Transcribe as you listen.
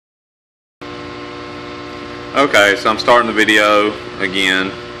Okay, so I'm starting the video again.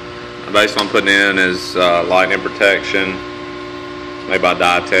 Basically, what I'm putting in is lightning protection. It's made by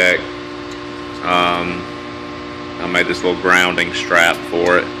Ditek. I made this little grounding strap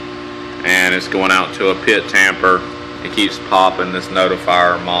for it, and it's going out to a pit tamper. It keeps popping this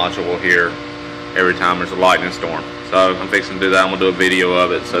notifier module here every time there's a lightning storm. So I'm fixing to do that. I'm going to do a video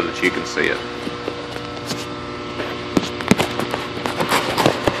of it so that you can see it.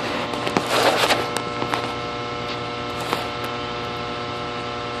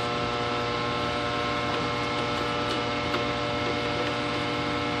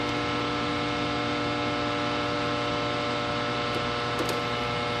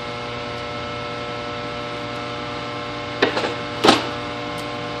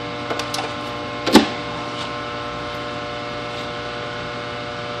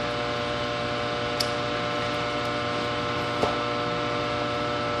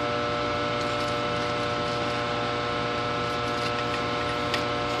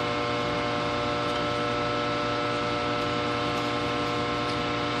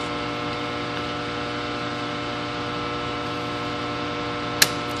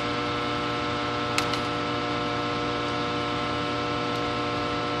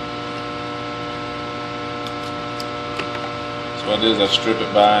 So what I do is I strip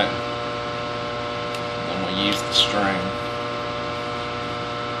it back, and I'm going to use the string.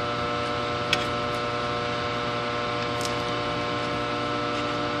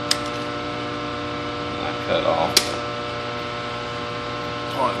 And I cut off the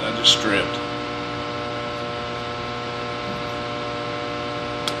part that I just stripped.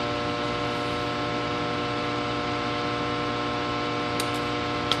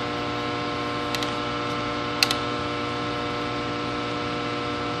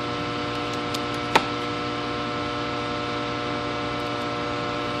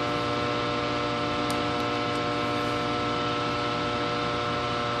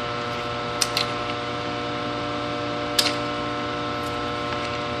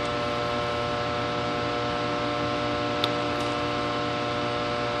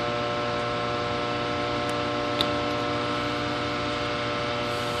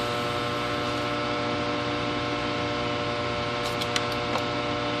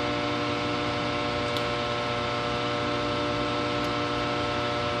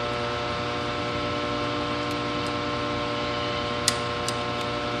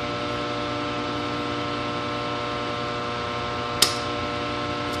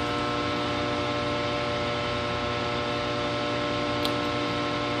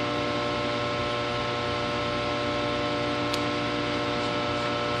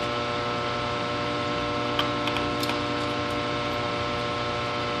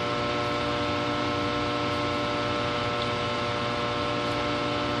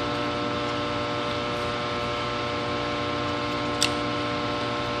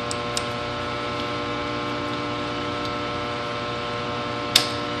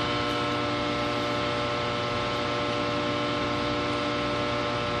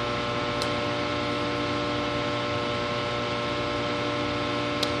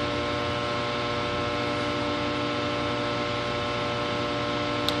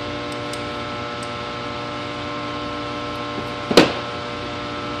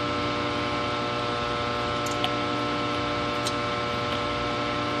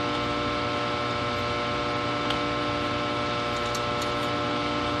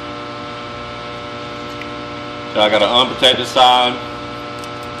 So I got an unprotected side,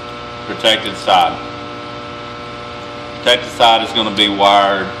 protected side. Protected side is going to be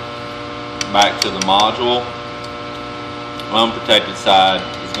wired back to the module. Unprotected side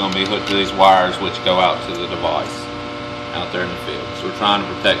is going to be hooked to these wires which go out to the device out there in the field. So we're trying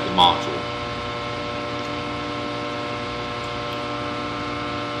to protect the module.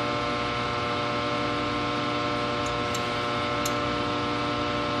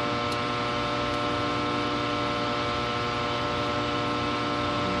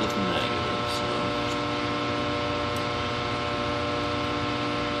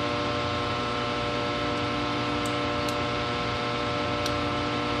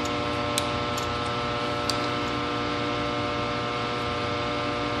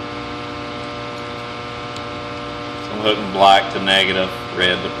 I'm hooking black to negative,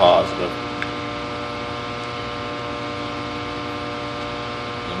 red to positive.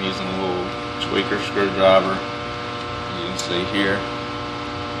 I'm using a little tweaker screwdriver. You can see here.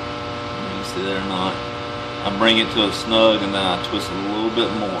 You can see there or not. I bring it to a snug and then I twist it a little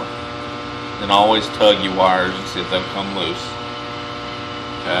bit more. Then always tug your wires and see if they'll come loose.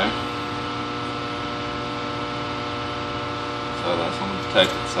 Okay. So that's on the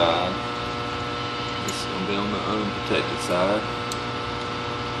protected side. This is going to be on the unprotected side.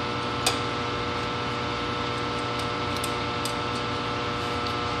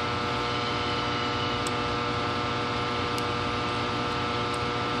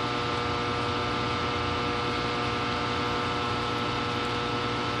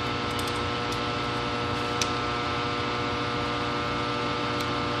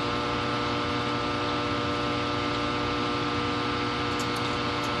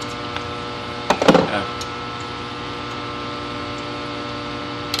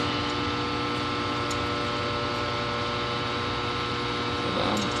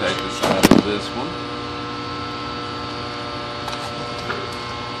 Take the side of this one.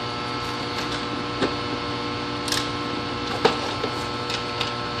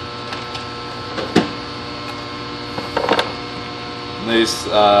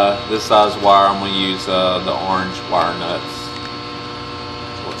 This size wire, I'm going to use the orange wire nuts.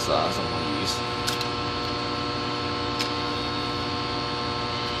 That's what size I'm going to use.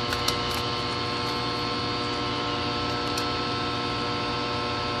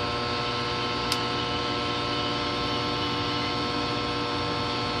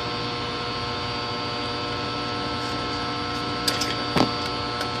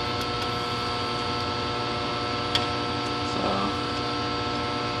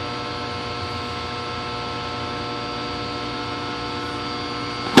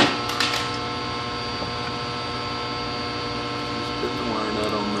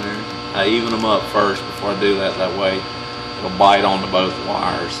 I even them up first before I do that. That way it'll bite onto both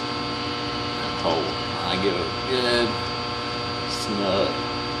wires. I give it a good snug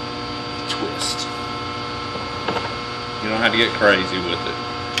twist. You don't have to get crazy with it.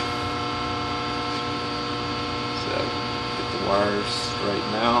 So get the wires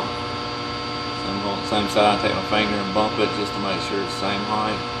straightened out. So I'm going the same side. Take my finger and bump it just to make sure it's the same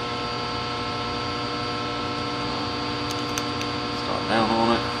height. Start down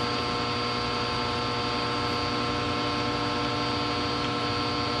on it.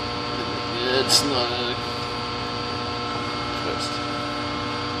 Good snug twist.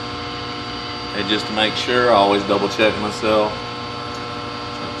 And just to make sure, I always double check myself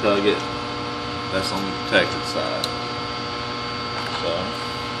until I get that's on the protected side. So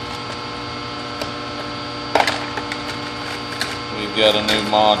we've got a new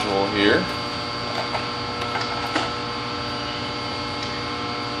module here.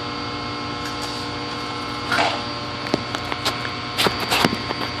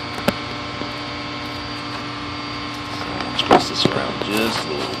 Twist this around just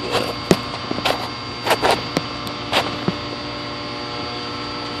a little bit.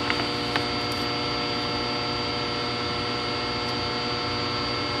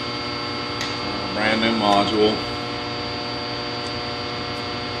 Brand new module.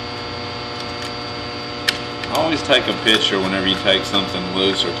 I always take a picture whenever you take something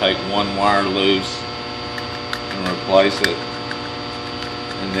loose or take one wire loose and replace it,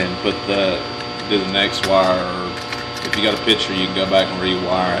 and then do the next wire. Or if you got a picture, you can go back and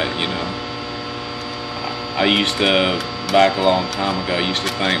rewire it, you know. I used to, back a long time ago, I used to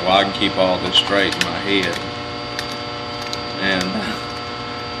think, well, I can keep all this straight in my head. And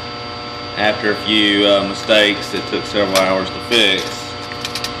after a few mistakes that took several hours to fix,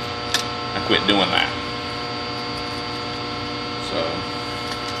 I quit doing that. So,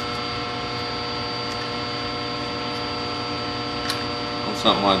 on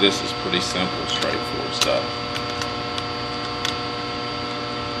something like this, it's pretty simple, straightforward stuff.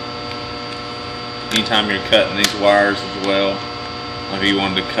 Anytime you're cutting these wires as well, if you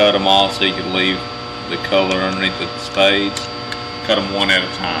wanted to cut them all so you could leave the color underneath the spades, cut them one at a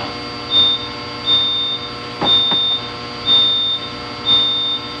time.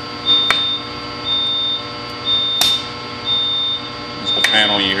 It's the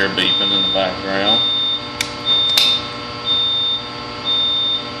panel you hear beeping in the background.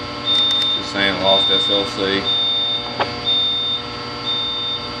 Just saying it lost SLC.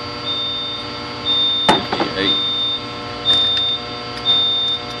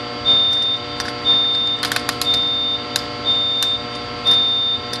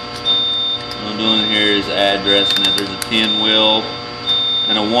 What I'm doing here is addressing it. There's a 10 wheel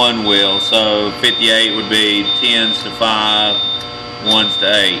and a 1 wheel, so 58 would be 10s to 5, 1s to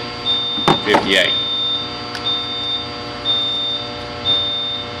 8, 58.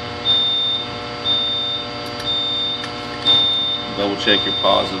 Double check your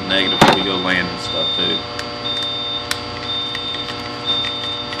positive, negative before you go landing stuff too.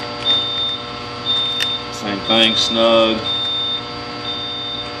 Same thing, snug.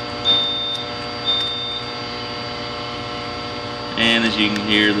 And as you can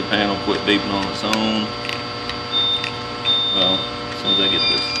hear, the panel quit beeping on its own. as I get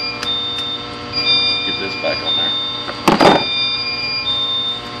this back on there.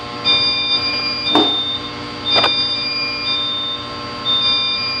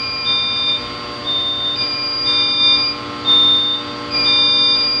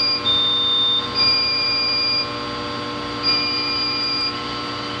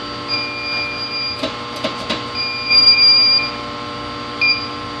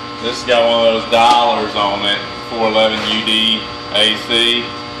 This has got one of those dialers on it, 411 UD AC,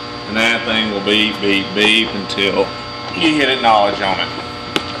 and that thing will beep, beep, beep until you hit acknowledge on it.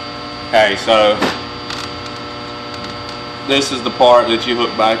 Okay, so this is the part that you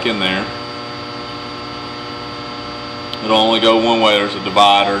hook back in there. It'll only go one way. There's a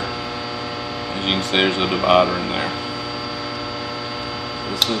divider. As you can see, there's a divider in there.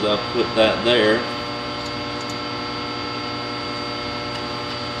 So as soon as I put that there,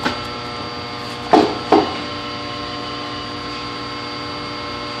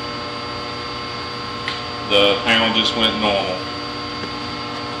 the panel just went normal.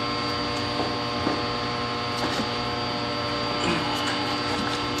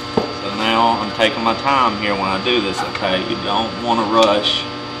 So now I'm taking my time here when I do this, okay? You don't want to rush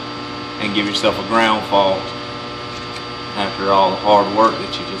and give yourself a ground fault after all the hard work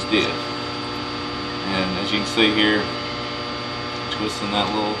that you just did. And as you can see here, twisting that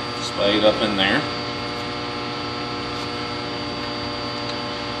little spade up in there.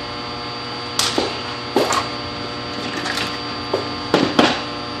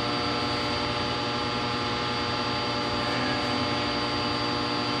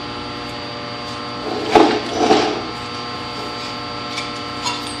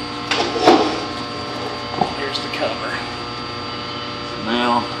 Cover. So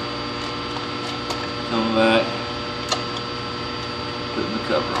now, coming back, putting the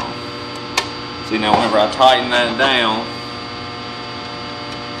cover on. See, now whenever I tighten that down,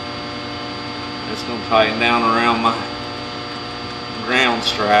 it's going to tighten down around my ground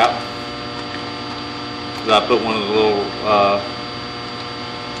strap. Because I put one of the little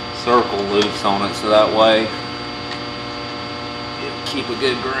circle loops on it, so that way it'll keep a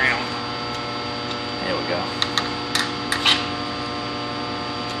good ground. There we go.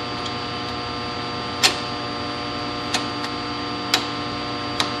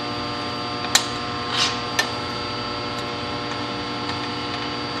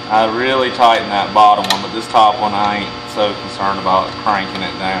 I really tighten that bottom one, but this top one I ain't so concerned about cranking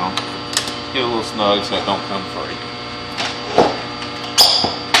it down. Get a little snug so it don't come free.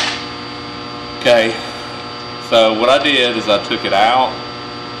 Okay, so what I did is I took it out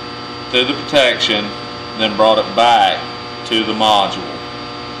through the protection, then brought it back to the module.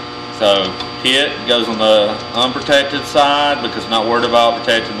 So pit goes on the unprotected side because I'm not worried about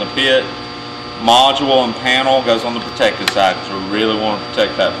protecting the pit. Module and panel goes on the protected side because we really want to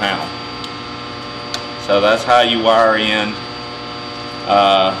protect that panel. So that's how you wire in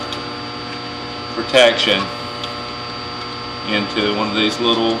protection into one of these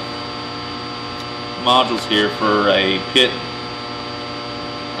little modules here for a pit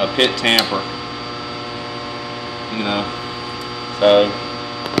tamper. You know, so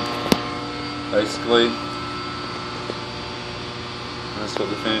basically that's what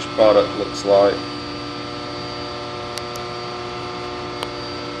the finished product looks like.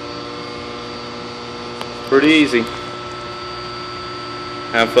 Pretty easy.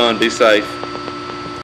 Have fun, be safe.